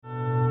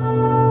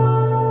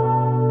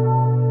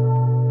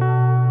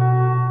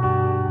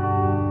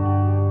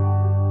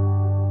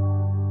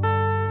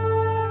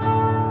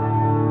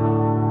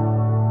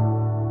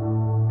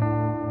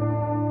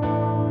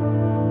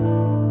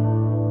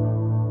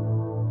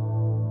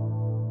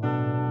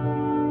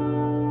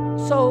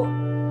So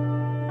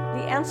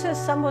the answer is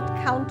somewhat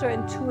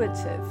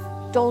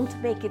counterintuitive. Don't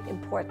make it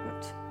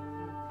important.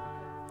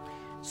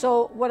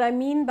 So what I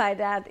mean by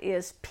that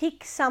is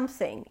pick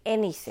something,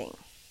 anything,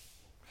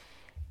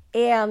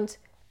 and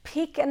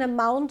pick an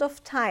amount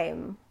of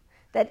time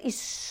that is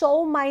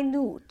so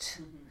minute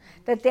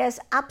that there's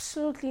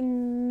absolutely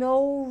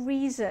no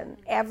reason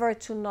ever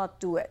to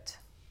not do it.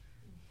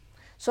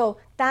 So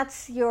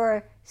that's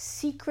your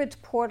secret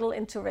portal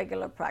into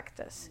regular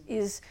practice,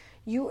 is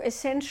you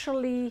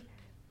essentially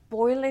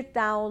boil it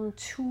down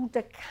to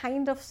the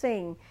kind of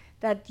thing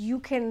that you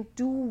can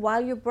do while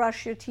you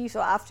brush your teeth or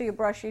after you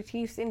brush your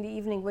teeth in the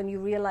evening when you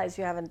realize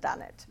you haven't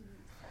done it,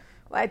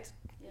 right?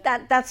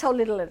 That's how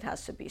little it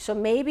has to be. So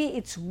maybe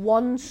it's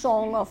one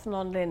song of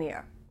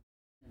nonlinear.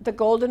 The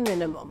golden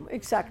minimum,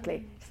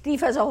 exactly.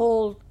 Steve has a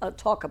whole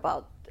talk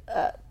about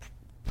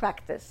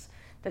practice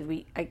that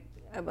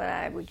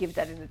I would give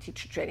that in the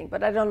teacher training,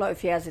 but I don't know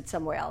if he has it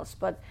somewhere else.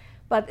 But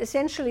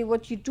essentially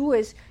what you do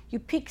is you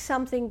pick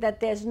something that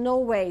there's no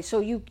way.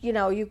 So you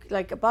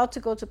like about to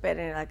go to bed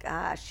and you're like,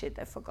 shit,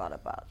 I forgot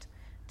about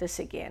this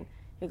again.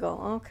 You go,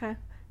 okay.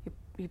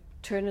 You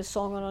turn a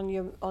song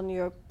on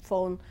your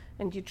phone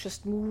and you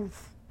just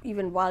move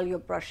even while you're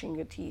brushing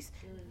your teeth.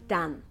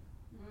 Done.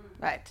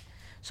 Right.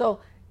 So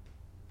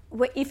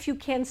if you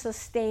can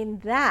sustain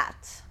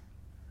that,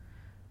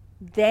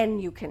 then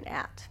you can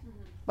add,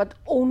 but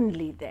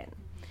only then.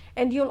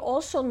 And you'll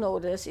also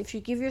notice, if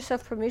you give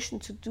yourself permission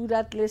to do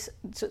that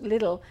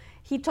little,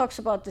 he talks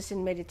about this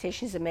in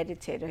meditation, he's a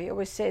meditator. He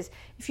always says,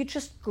 if you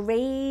just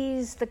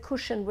graze the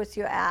cushion with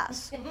your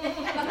ass,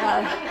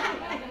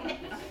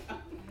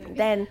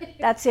 then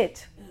that's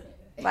it,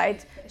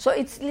 right? So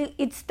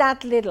it's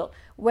that little.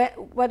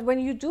 But when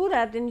you do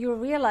that, then you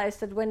realize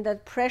that when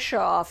that pressure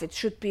of it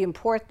should be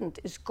important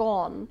is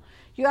gone,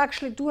 you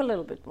actually do a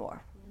little bit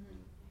more.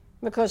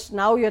 Because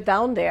now you're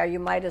down there, you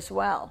might as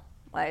well,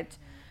 right?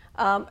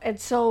 And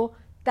so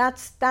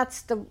that's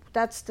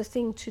the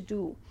thing to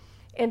do.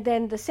 And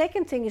then the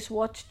second thing is,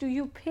 what do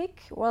you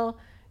pick? Well,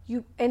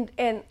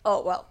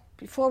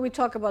 before we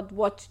talk about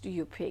what do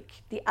you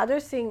pick, the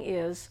other thing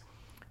is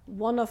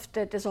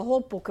there's a whole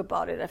book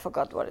about it. I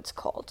forgot what it's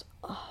called.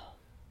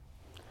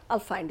 I'll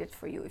find it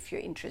for you if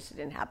you're interested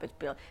in habit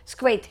building. It's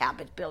great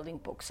habit building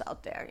books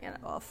out there,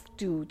 of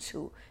dudes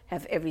who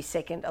have every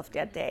second of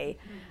their day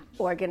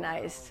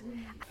organized.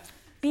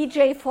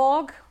 BJ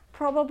Fogg,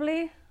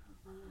 probably.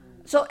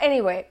 So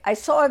anyway, I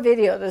saw a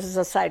video, this is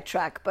a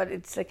sidetrack, but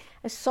it's like,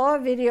 I saw a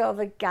video of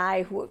a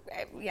guy who,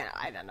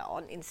 I don't know,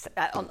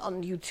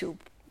 on YouTube.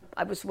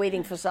 I was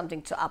waiting for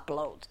something to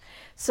upload.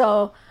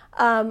 So,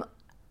 and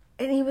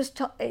he was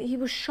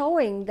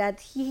showing that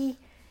he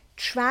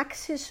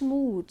tracks his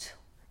mood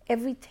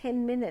every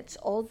 10 minutes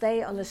all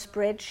day on a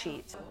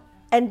spreadsheet.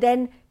 And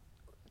then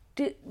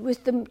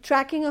with the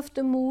tracking of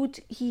the mood,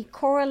 he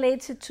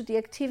correlates it to the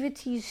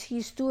activities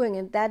he's doing,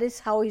 and that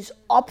is how he's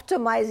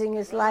optimizing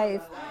his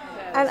life.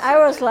 And I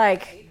was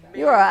like,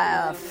 you're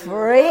a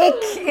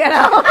freak,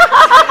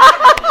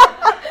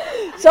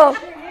 So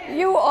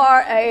you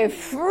are a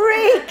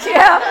freak,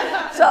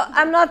 yeah. So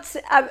I'm not,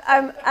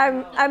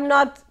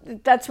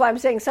 that's why I'm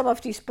saying some of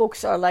these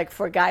books are like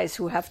for guys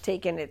who have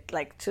taken it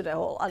like to the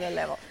whole other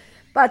level.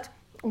 But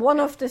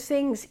one of the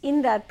things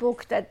in that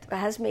book that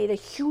has made a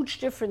huge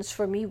difference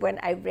for me when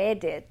I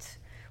read it,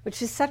 which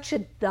is such a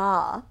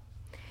duh,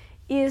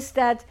 is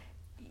that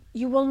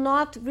you will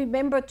not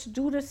remember to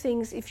do the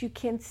things if you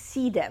can't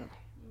see them.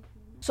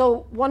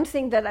 So one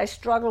thing that I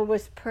struggle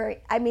with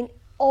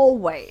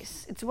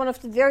always, it's one of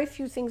the very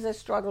few things I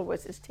struggle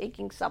with, is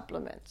taking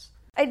supplements.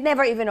 It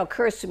never even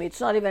occurs to me.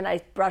 It's not even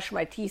I brush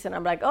my teeth and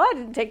I'm like, I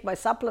didn't take my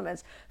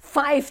supplements.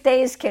 5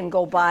 days can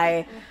go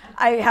by.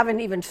 I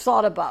haven't even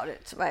thought about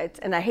it, right?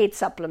 And I hate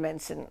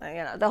supplements and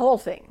the whole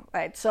thing,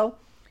 right? So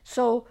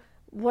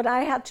what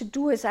I had to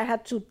do is I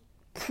had to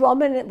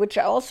which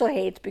I also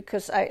hate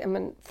because I am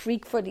a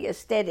freak for the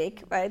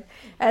aesthetic, right?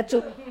 I had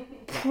to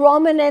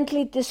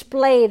prominently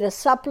display the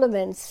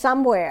supplements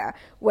somewhere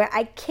where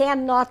I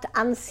cannot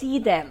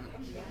unsee them.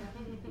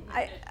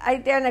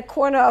 They're in a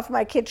corner of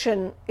my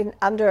kitchen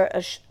under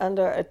a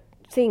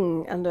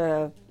thing,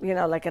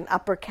 like an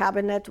upper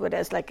cabinet where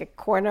there's like a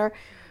corner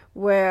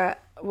where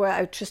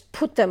I just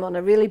put them on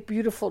a really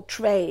beautiful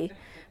tray,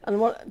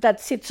 and that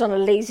sits on a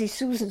Lazy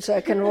Susan so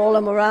I can roll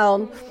them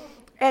around.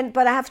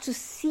 But I have to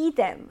see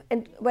them.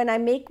 And when I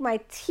make my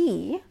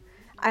tea,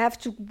 I have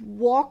to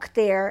walk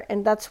there,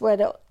 and that's where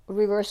the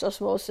reverse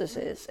osmosis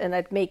is, and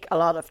I'd make a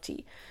lot of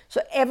tea. So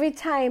every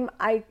time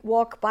I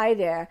walk by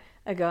there,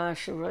 I go, I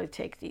should really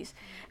take these.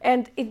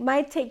 And it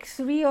might take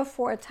 3 or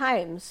 4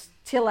 times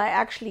till I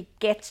actually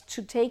get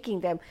to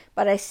taking them,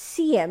 but I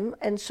see them,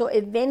 and so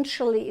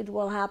eventually it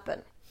will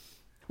happen.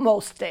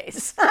 Most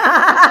days.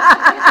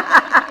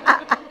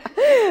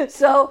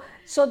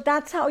 So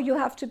that's how you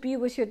have to be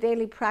with your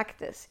daily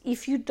practice.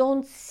 If you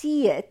don't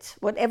see it,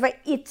 whatever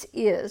it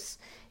is,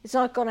 it's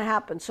not going to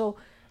happen. So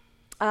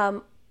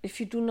if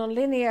you do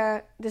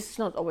nonlinear, this is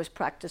not always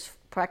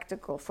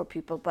practical for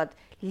people, but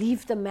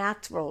leave the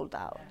mat rolled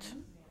out,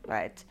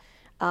 right?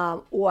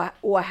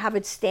 or have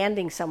it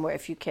standing somewhere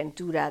if you can't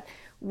do that,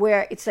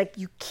 where it's like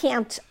you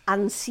can't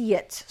unsee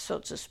it, so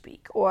to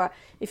speak. Or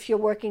if you're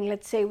working,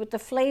 let's say, with the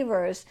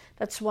flavors,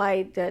 that's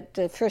why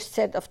the first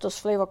set of those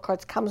flavor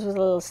cards comes with a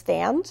little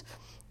stand,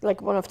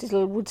 like one of these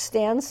little wood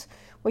stands,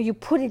 where you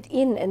put it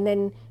in and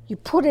then you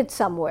put it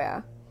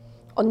somewhere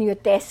on your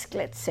desk,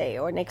 let's say,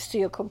 or next to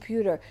your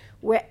computer,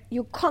 where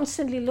you're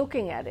constantly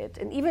looking at it.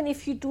 And even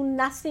if you do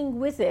nothing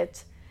with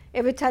it,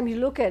 every time you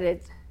look at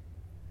it,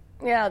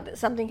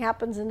 something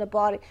happens in the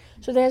body.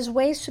 So there's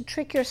ways to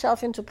trick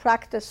yourself into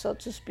practice, so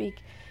to speak,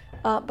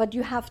 but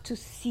you have to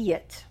see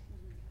it.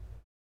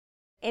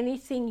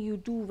 Anything you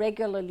do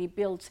regularly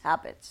builds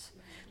habits.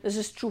 This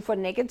is true for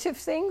negative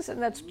things,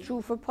 and that's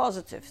true for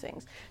positive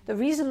things. The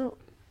reason,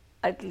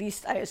 at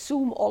least I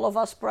assume, all of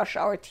us brush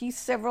our teeth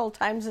several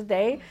times a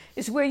day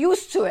is we're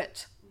used to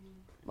it,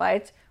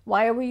 right?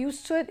 Why are we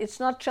used to it? It's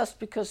not just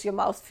because your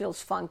mouth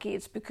feels funky.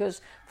 It's because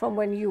from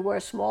when you were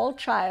a small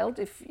child,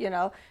 if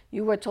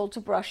you were told to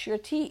brush your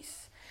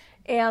teeth.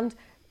 And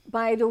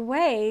by the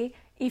way,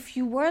 if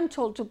you weren't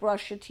told to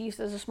brush your teeth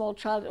as a small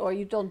child, or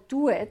you don't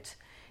do it,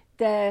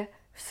 the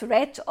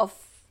threat of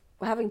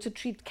having to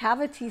treat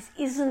cavities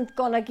isn't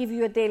going to give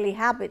you a daily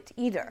habit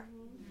either,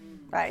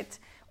 right?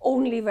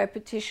 Only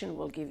repetition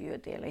will give you a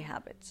daily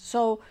habit.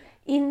 So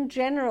in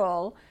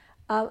general,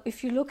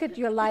 if you look at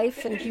your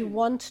life and you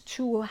want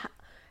to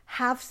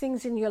have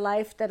things in your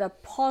life that are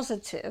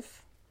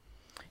positive,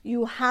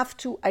 you have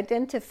to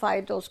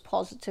identify those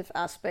positive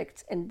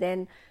aspects and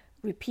then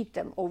repeat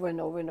them over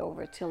and over and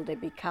over till they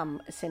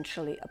become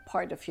essentially a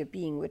part of your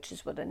being, which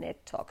is what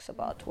Annette talks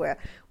about, where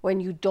when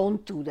you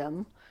don't do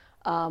them,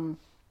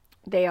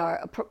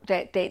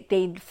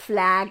 they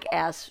flag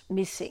as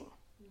missing,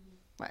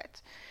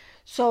 right?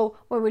 So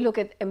when we look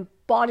at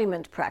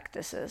embodiment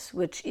practices,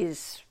 which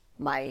is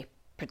my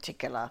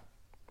particular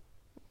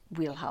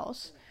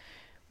wheelhouse,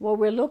 what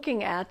we're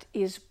looking at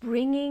is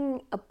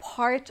bringing a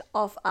part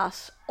of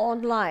us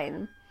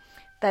online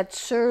that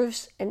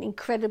serves an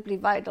incredibly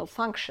vital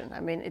function. I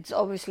mean, it's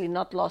obviously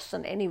not lost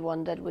on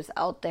anyone that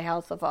without the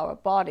health of our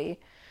body,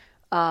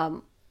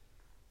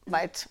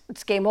 right,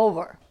 it's game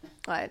over,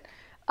 right?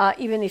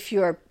 Even if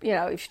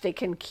if they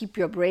can keep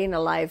your brain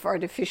alive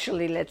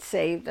artificially, let's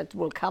say, that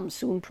will come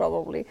soon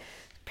probably,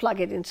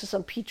 plug it into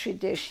some petri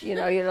dish,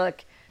 you're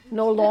like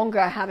no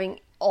longer having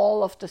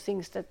all of the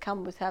things that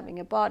come with having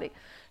a body.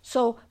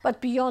 So, but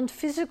beyond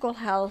physical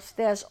health,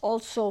 there's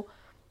also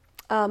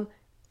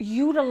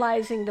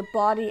utilizing the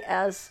body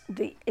as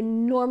the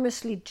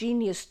enormously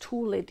genius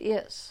tool it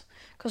is.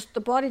 Because the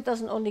body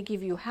doesn't only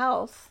give you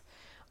health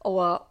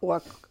or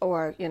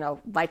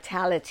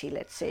vitality,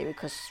 let's say,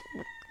 because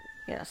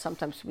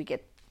sometimes we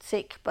get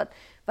sick, but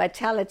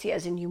vitality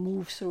as in you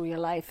move through your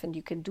life and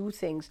you can do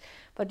things,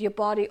 but your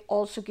body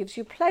also gives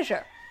you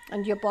pleasure.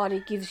 And your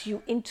body gives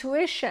you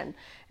intuition,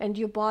 and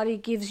your body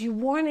gives you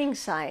warning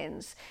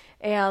signs,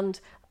 and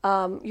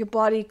your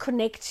body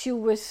connects you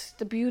with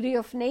the beauty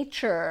of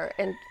nature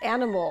and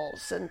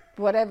animals and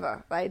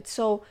whatever, right?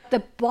 So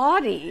the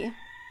body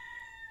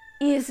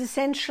is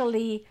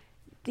essentially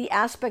the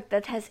aspect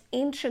that has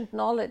ancient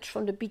knowledge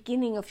from the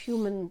beginning of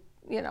human,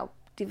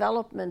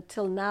 development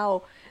till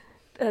now,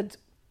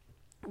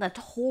 that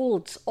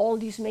holds all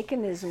these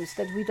mechanisms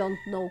that we don't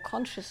know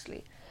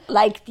consciously.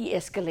 Like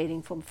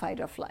de-escalating from fight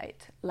or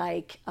flight,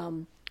 like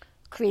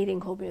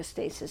creating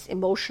homeostasis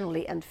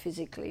emotionally and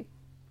physically,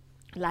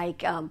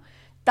 like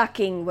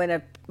ducking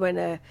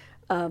when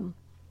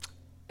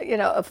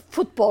a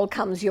football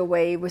comes your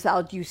way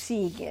without you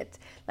seeing it.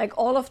 Like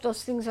all of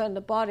those things are in the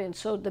body, and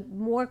so the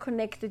more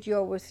connected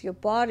you're with your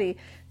body,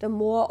 the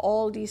more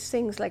all these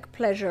things like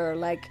pleasure,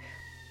 like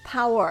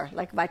power,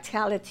 like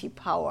vitality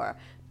power,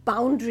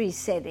 boundary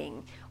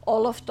setting,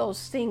 all of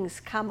those things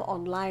come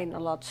online a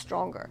lot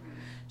stronger.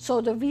 So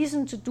the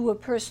reason to do a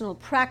personal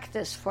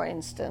practice, for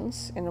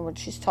instance, what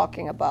she's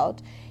talking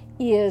about,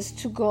 is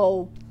to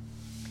go,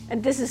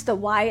 and this is the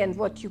why and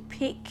what you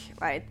pick,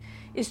 right,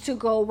 is to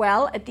go,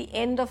 well, at the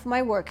end of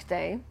my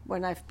workday,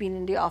 when I've been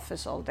in the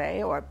office all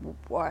day or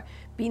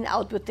been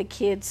out with the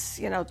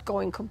kids,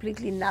 going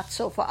completely nuts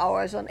for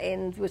hours on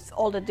end with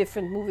all the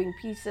different moving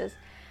pieces,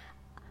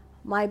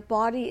 my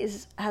body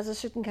has a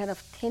certain kind of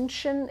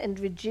tension and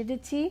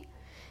rigidity,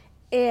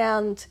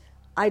 and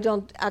I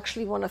don't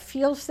actually want to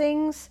feel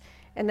things,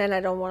 and then I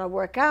don't want to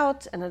work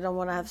out, and I don't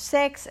want to have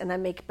sex, and I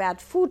make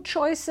bad food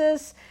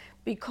choices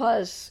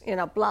because,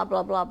 blah,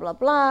 blah, blah, blah,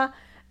 blah.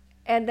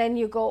 And then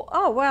you go,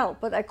 oh, well,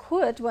 but I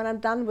could, when I'm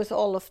done with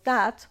all of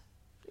that.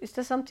 Is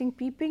there something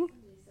beeping?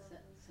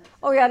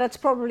 Oh, yeah, that's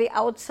probably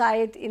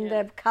outside in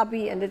the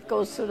cubby, and it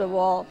goes through the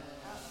wall.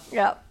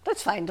 Yeah,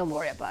 that's fine. Don't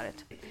worry about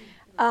it.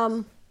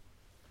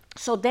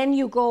 So then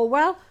you go,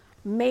 well,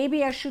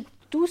 maybe I should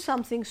do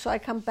something so I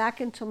come back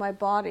into my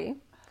body,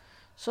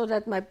 so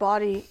that my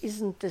body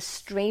isn't this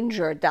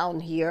stranger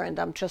down here and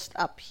I'm just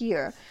up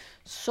here,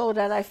 so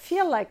that I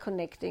feel like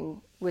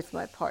connecting with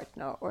my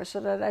partner, or so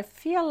that I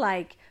feel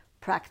like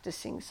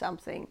practicing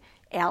something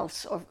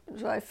else, or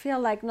so I feel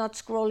like not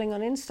scrolling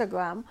on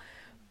Instagram,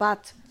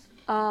 but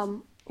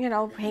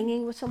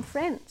hanging with some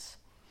friends.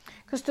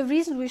 Because the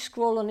reason we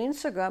scroll on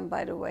Instagram,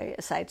 by the way,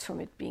 aside from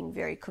it being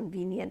very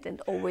convenient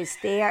and always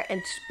there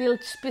and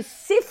built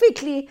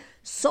specifically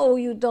so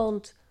you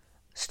don't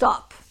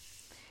stop.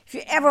 If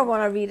you ever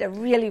want to read a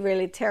really,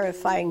 really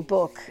terrifying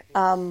book, there's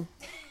a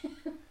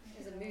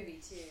movie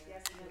too.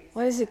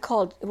 What is it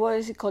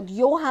called?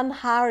 Johann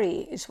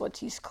Hari is what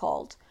he's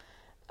called.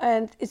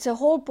 And it's a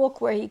whole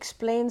book where he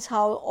explains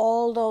how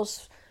all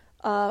those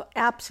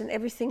apps and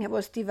everything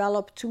was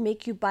developed to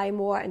make you buy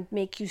more and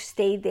make you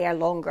stay there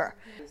longer.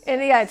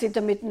 And it's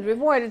intermittent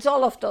reward. It's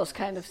all of those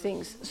kind of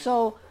things.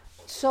 So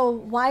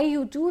why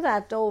you do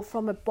that, though,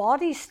 from a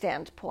body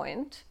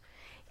standpoint,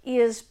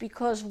 is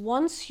because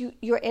once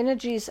your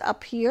energy is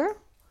up here,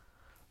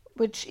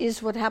 which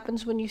is what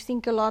happens when you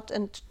think a lot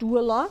and do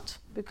a lot,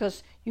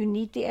 because you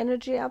need the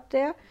energy up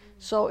there,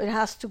 so it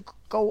has to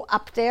go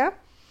up there,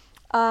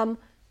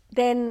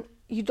 then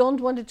you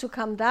don't want it to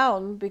come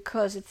down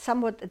because it's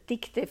somewhat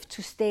addictive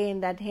to stay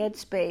in that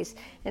headspace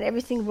and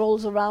everything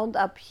rolls around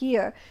up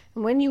here.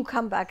 And when you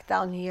come back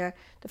down here,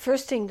 the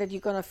first thing that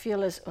you're going to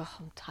feel is,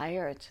 I'm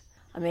tired,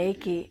 I'm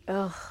achy,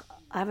 I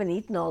haven't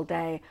eaten all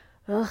day,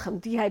 I'm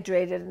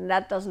dehydrated, and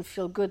that doesn't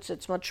feel good, so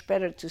it's much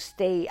better to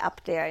stay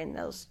up there in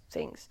those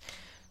things.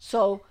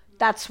 So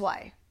that's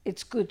why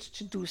it's good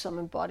to do some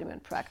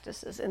embodiment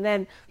practices. And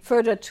then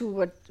further to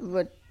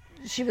what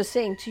she was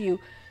saying to you,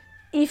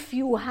 if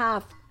you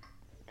have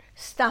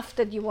stuff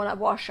that you want to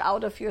wash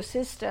out of your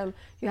system,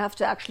 you have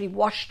to actually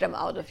wash them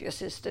out of your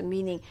system,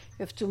 meaning you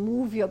have to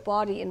move your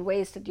body in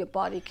ways that your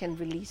body can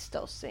release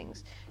those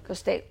things,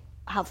 because they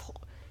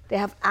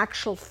have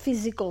actual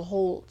physical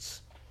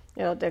holds.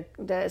 They're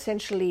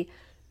essentially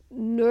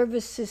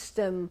nervous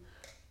system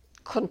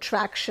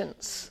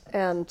contractions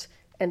and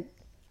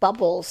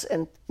bubbles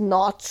and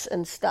knots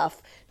and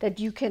stuff that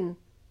you can,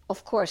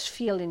 of course,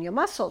 feel in your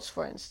muscles,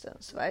 for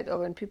instance, right? Or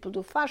when people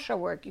do fascia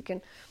work, you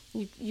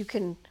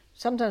can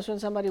sometimes when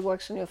somebody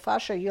works on your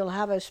fascia, you'll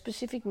have a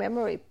specific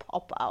memory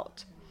pop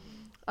out,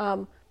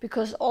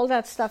 because all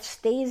that stuff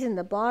stays in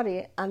the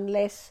body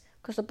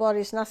because the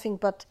body is nothing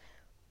but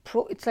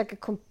it's like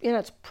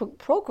it's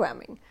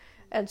programming,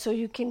 and so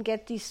you can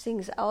get these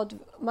things out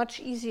much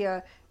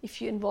easier if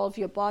you involve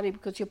your body,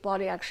 because your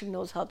body actually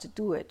knows how to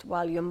do it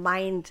while your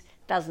mind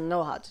doesn't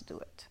know how to do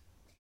it.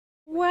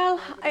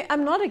 Well,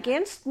 I'm not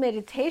against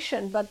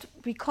meditation, but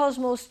because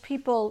most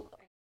people,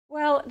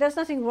 there's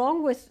nothing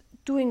wrong with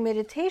doing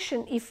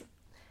meditation if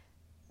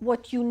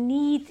what you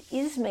need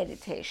is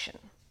meditation.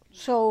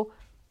 So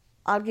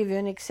I'll give you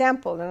an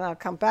example, and I'll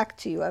come back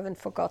to you. I haven't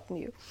forgotten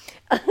you.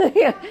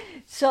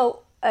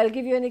 So I'll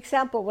give you an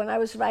example. When I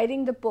was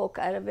writing the book,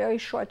 I had a very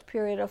short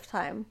period of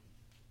time,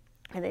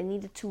 and I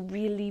needed to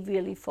really,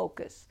 really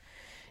focus.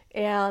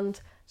 And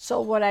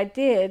so what I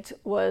did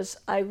was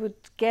I would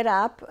get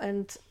up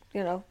and,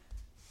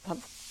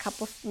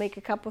 make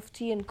a cup of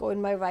tea and go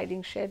in my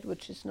writing shed,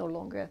 which is no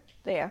longer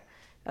there.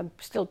 I'm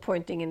still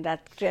pointing in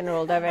that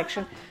general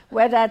direction,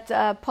 where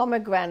that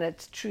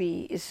pomegranate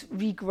tree is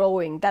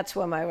regrowing. That's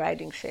where my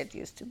writing shed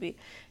used to be.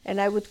 And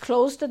I would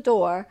close the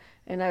door,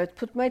 and I would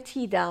put my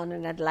tea down,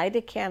 and I'd light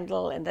a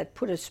candle, and I'd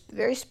put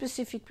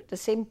the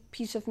same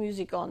piece of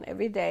music on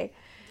every day.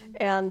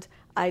 And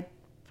I'd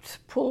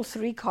pull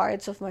 3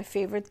 cards of my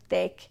favorite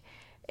deck,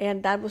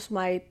 and that was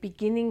my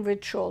beginning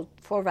ritual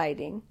for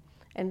writing.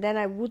 And then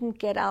I wouldn't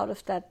get out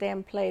of that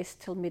damn place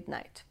till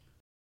midnight.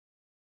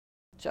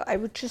 So I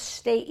would just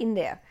stay in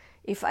there.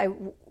 If I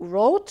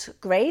wrote,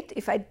 great.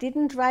 If I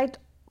didn't write,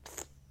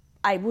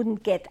 I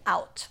wouldn't get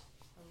out.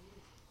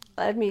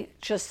 Let me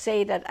just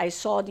say that I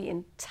saw the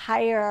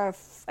entire,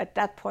 at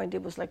that point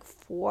it was like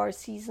 4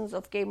 seasons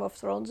of Game of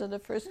Thrones in the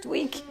first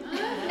week.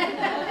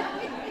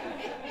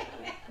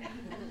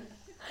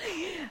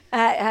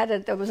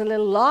 There was a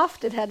little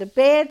loft, it had a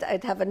bed,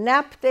 I'd have a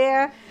nap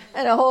there,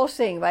 and a whole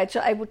thing, right? So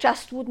I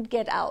just wouldn't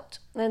get out.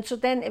 And so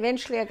then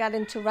eventually I got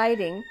into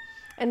writing,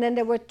 and then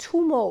there were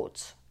 2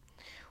 modes.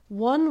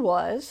 One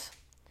was,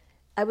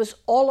 I was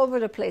all over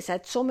the place. I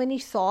had so many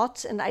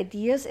thoughts and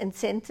ideas and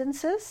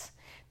sentences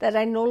that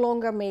I no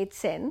longer made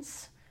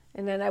sense,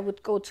 and then I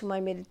would go to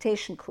my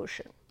meditation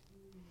cushion.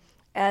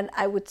 And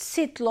I would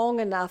sit long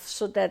enough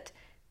so that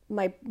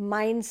my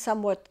mind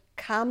somewhat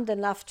calmed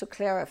enough to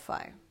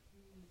clarify.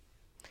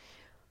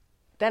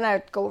 Then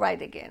I'd go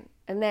write again.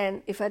 And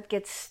then if I'd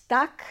get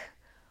stuck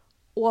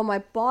or my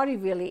body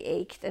really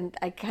ached and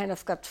I kind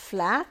of got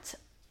flat,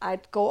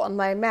 I'd go on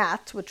my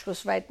mat, which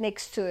was right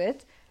next to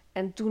it,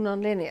 and do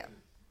nonlinear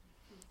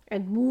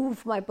and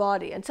move my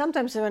body. And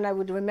sometimes when I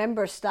would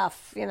remember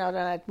stuff, then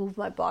I'd move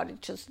my body,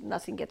 just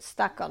nothing gets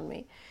stuck on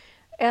me.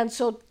 And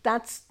so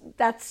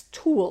that's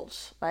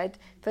tools, right?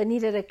 If I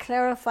needed a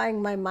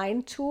clarifying my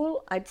mind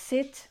tool, I'd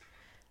sit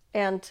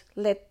and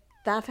let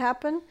that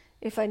happen.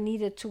 If I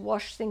needed to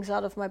wash things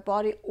out of my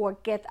body or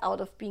get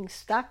out of being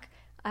stuck,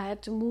 I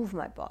had to move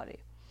my body.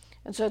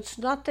 And so it's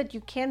not that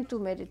you can't do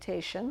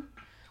meditation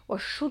or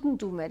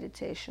shouldn't do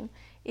meditation.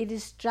 It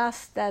is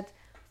just that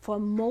for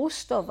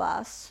most of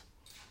us,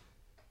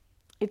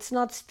 it's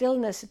not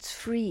stillness, it's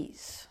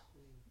freeze.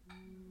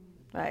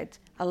 right?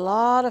 A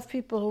lot of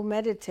people who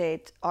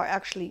meditate are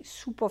actually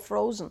super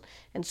frozen,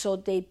 and so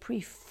they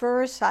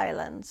prefer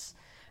silence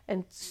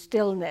and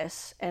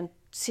stillness and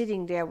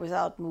sitting there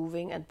without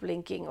moving and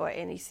blinking or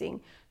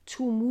anything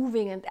to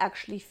moving and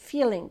actually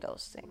feeling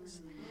those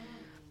things.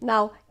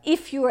 Now,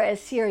 if you are a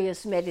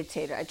serious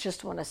meditator, I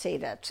just want to say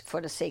that for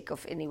the sake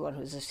of anyone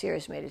who's a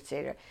serious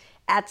meditator,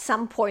 at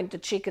some point the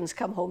chickens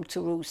come home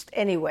to roost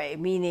anyway,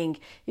 meaning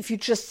if you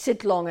just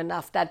sit long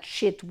enough, that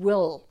shit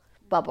will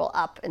bubble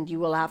up and you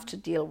will have to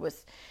deal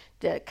with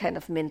the kind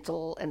of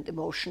mental and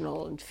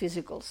emotional and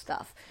physical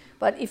stuff.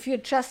 But if you're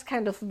just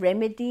kind of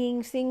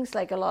remedying things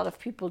like a lot of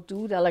people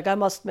do, they're like, I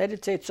must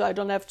meditate so I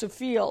don't have to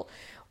feel.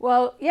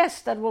 Well,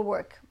 yes, that will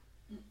work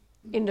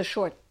in the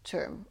short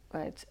term,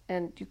 right?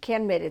 And you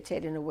can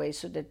meditate in a way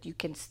so that you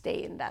can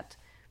stay in that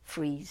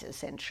freeze,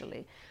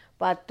 essentially.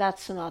 But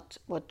that's not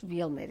what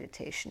real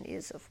meditation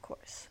is, of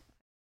course.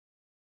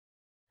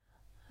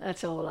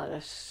 That's a whole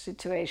other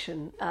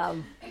situation.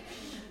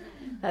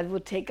 That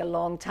would take a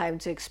long time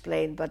to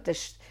explain, but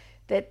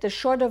the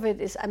short of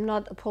it is I'm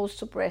not opposed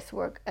to breath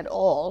work at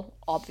all,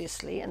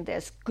 obviously, and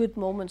there's good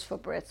moments for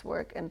breath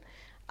work, and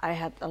I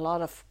had a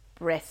lot of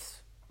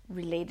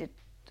breath-related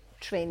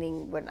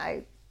training when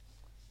I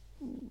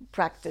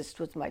practiced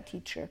with my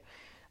teacher,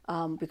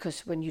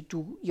 because when you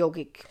do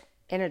yogic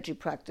energy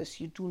practice,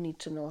 you do need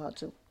to know how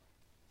to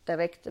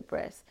direct the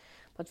breath.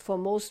 But for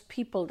most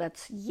people,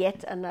 that's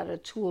yet another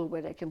tool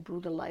where they can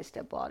brutalize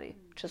their body,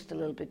 just a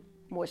little bit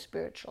more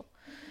spiritual,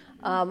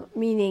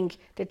 meaning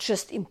they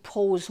just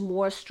impose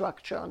more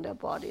structure on their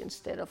body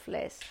instead of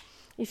less.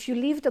 If you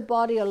leave the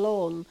body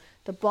alone,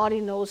 the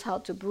body knows how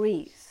to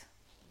breathe.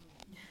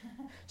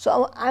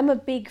 So I'm a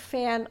big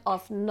fan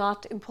of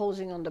not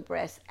imposing on the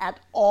breath at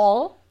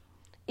all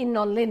in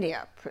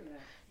nonlinear.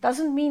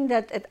 Doesn't mean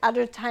that at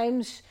other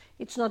times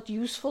it's not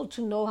useful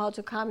to know how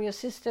to calm your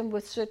system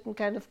with certain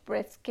kind of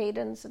breath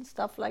cadence and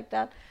stuff like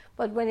that.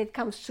 But when it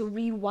comes to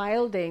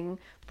rewilding,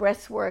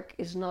 breath work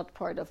is not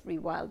part of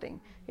rewilding.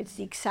 It's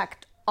the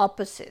exact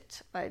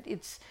opposite, right?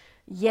 It's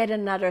yet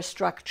another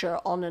structure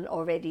on an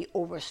already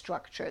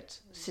overstructured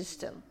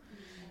system.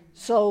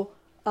 So,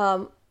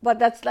 but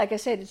that's, like I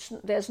said,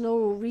 there's no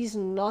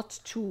reason not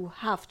to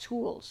have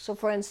tools. So,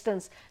 for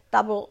instance,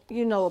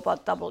 you know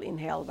about double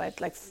inhale, right?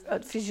 Like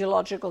a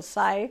physiological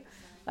sigh,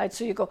 right?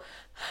 So you go,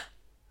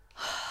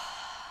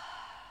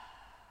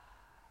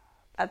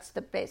 that's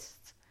the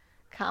best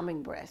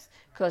calming breath,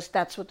 because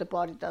that's what the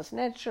body does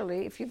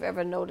naturally. If you've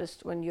ever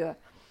noticed when you're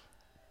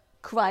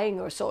crying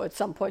or so, at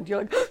some point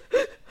you're like,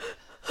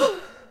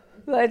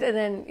 right? And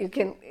then you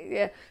can,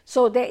 yeah.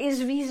 So there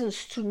is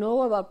reasons to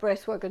know about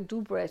breath work and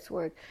do breath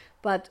work,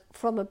 but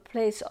from a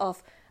place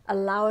of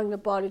allowing the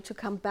body to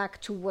come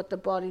back to what the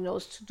body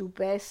knows to do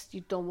best,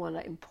 you don't want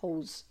to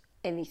impose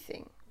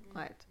anything,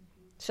 right?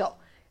 So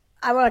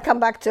I want to come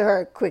back to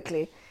her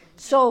quickly.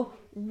 So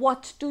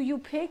what do you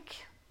pick?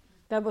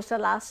 That was the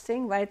last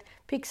thing, right?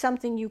 Pick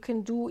something you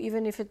can do,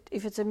 even if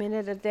it's a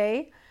minute a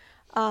day.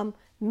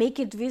 Make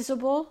it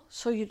visible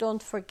so you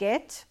don't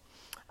forget.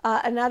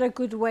 Another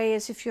good way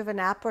is if you have an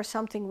app or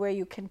something where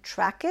you can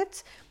track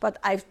it, but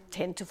I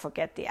tend to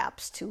forget the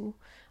apps too.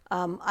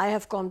 I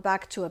have gone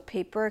back to a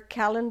paper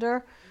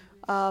calendar,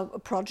 a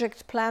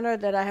project planner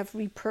that I have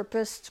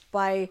repurposed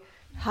by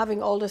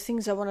having all the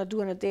things I want to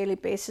do on a daily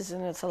basis,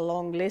 and it's a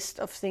long list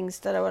of things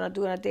that I want to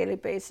do on a daily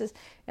basis,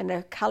 and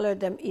I color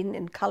them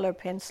in color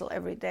pencil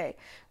every day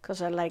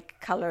because I like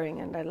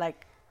coloring and I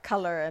like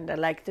color and I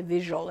like the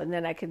visual, and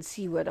then I can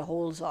see where the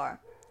holes are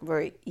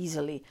very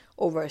easily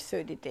over a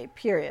 30-day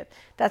period.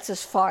 That's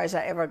as far as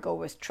I ever go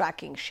with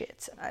tracking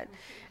shit. Right?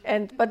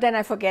 But then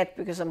I forget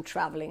because I'm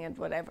traveling and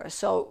whatever.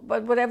 So,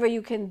 but whatever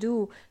you can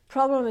do.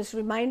 Problem is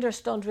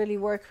reminders don't really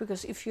work,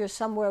 because if you're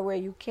somewhere where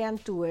you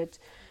can't do it,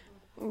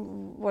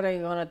 what are you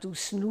going to do?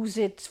 Snooze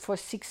it for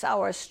 6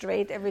 hours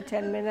straight every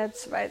 10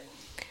 minutes, right?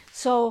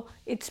 So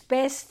it's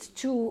best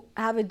to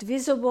have it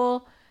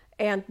visible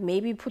and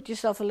maybe put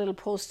yourself a little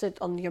post-it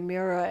on your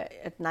mirror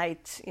at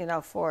night,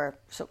 for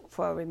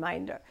a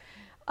reminder.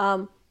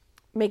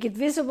 Make it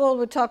visible,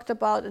 we talked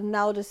about, and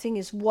now the thing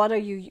is, what do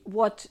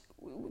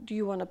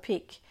you want to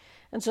pick?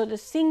 And so the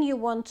thing you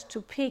want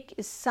to pick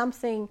is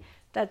something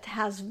that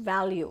has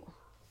value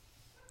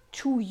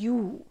to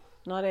you,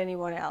 not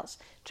anyone else.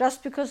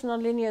 Just because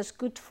nonlinear is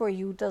good for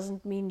you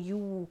doesn't mean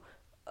you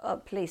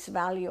place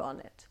value on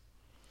it.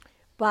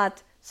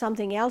 But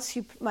something else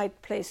you might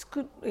place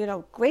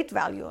great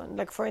value on.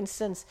 Like, for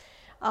instance,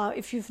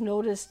 if you've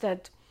noticed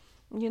that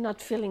you're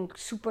not feeling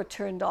super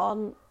turned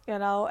on,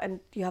 and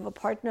you have a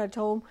partner at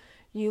home,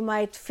 you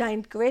might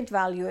find great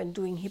value in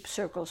doing hip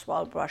circles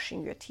while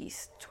brushing your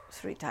teeth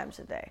 3 times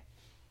a day.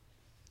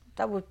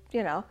 That would,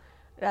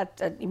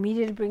 that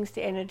immediately brings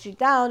the energy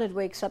down. It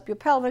wakes up your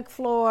pelvic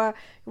floor,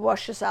 it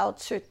washes out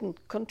certain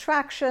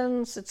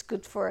contractions. It's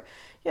good for,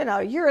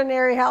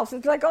 urinary health.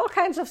 It's like all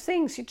kinds of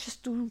things. You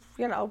just do,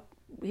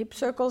 hip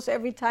circles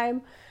every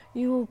time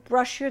you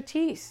brush your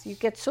teeth. You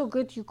get so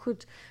good you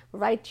could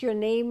write your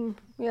name,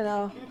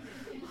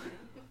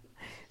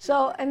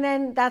 So, and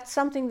then that's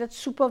something that's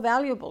super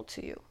valuable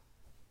to you.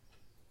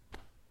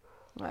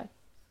 Right.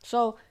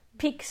 So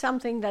pick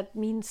something that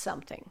means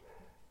something.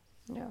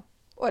 Yeah.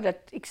 Or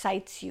that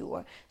excites you.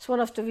 Or it's one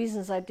of the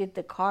reasons I did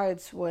the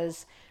cards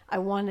was I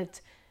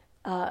wanted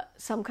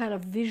some kind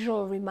of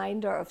visual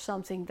reminder of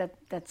something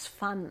that's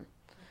fun.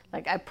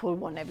 Like I pull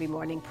one every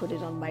morning, put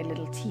it on my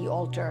little tea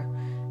altar,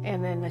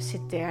 and then I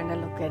sit there and I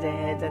look at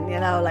it, and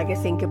like I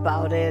think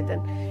about it,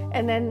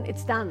 and then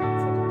it's done for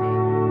the day.